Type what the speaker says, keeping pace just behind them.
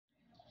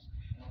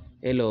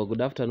Hello, good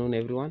afternoon,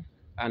 everyone.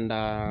 And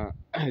I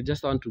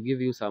just want to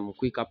give you some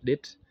quick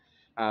update.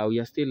 We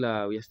are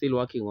still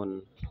working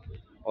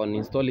on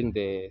installing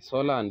the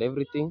solar and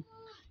everything.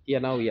 Here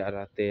now we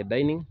are at the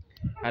dining,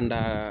 and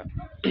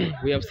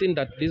we have seen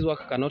that this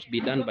work cannot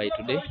be done by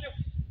today,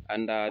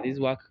 and this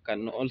work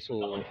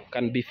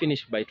can be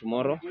finished by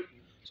tomorrow.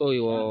 So we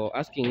were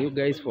asking you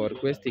guys for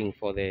requesting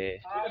for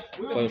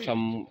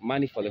some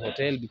money for the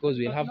hotel, because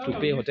we'll have to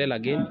pay hotel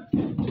again,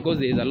 because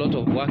there is a lot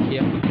of work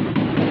here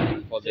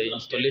for the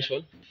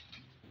installation.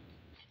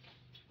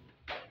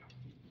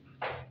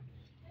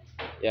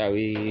 Yeah,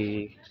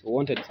 we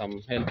wanted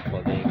some help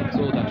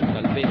so that we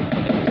can pay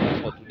for the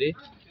hotel for today,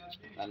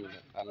 and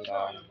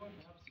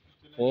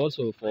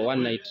also for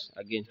one night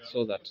again,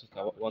 so that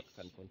our work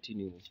can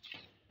continue.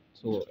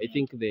 So I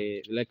think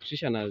the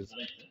electrician has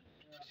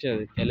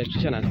said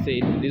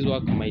this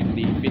work might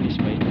be finished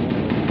by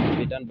tomorrow,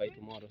 be done by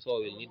tomorrow. So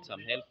we'll need some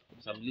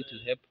little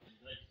help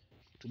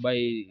to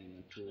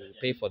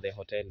pay for the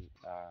hotel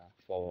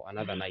for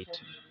another night.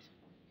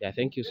 Yeah,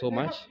 thank you so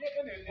much.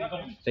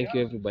 Thank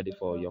you everybody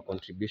for your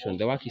contribution.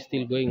 The work is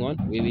still going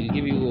on. We will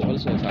give you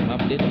also some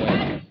update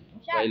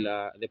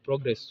while the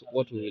progress,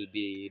 what we will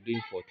be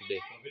doing for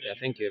today. Yeah,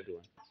 thank you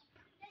everyone.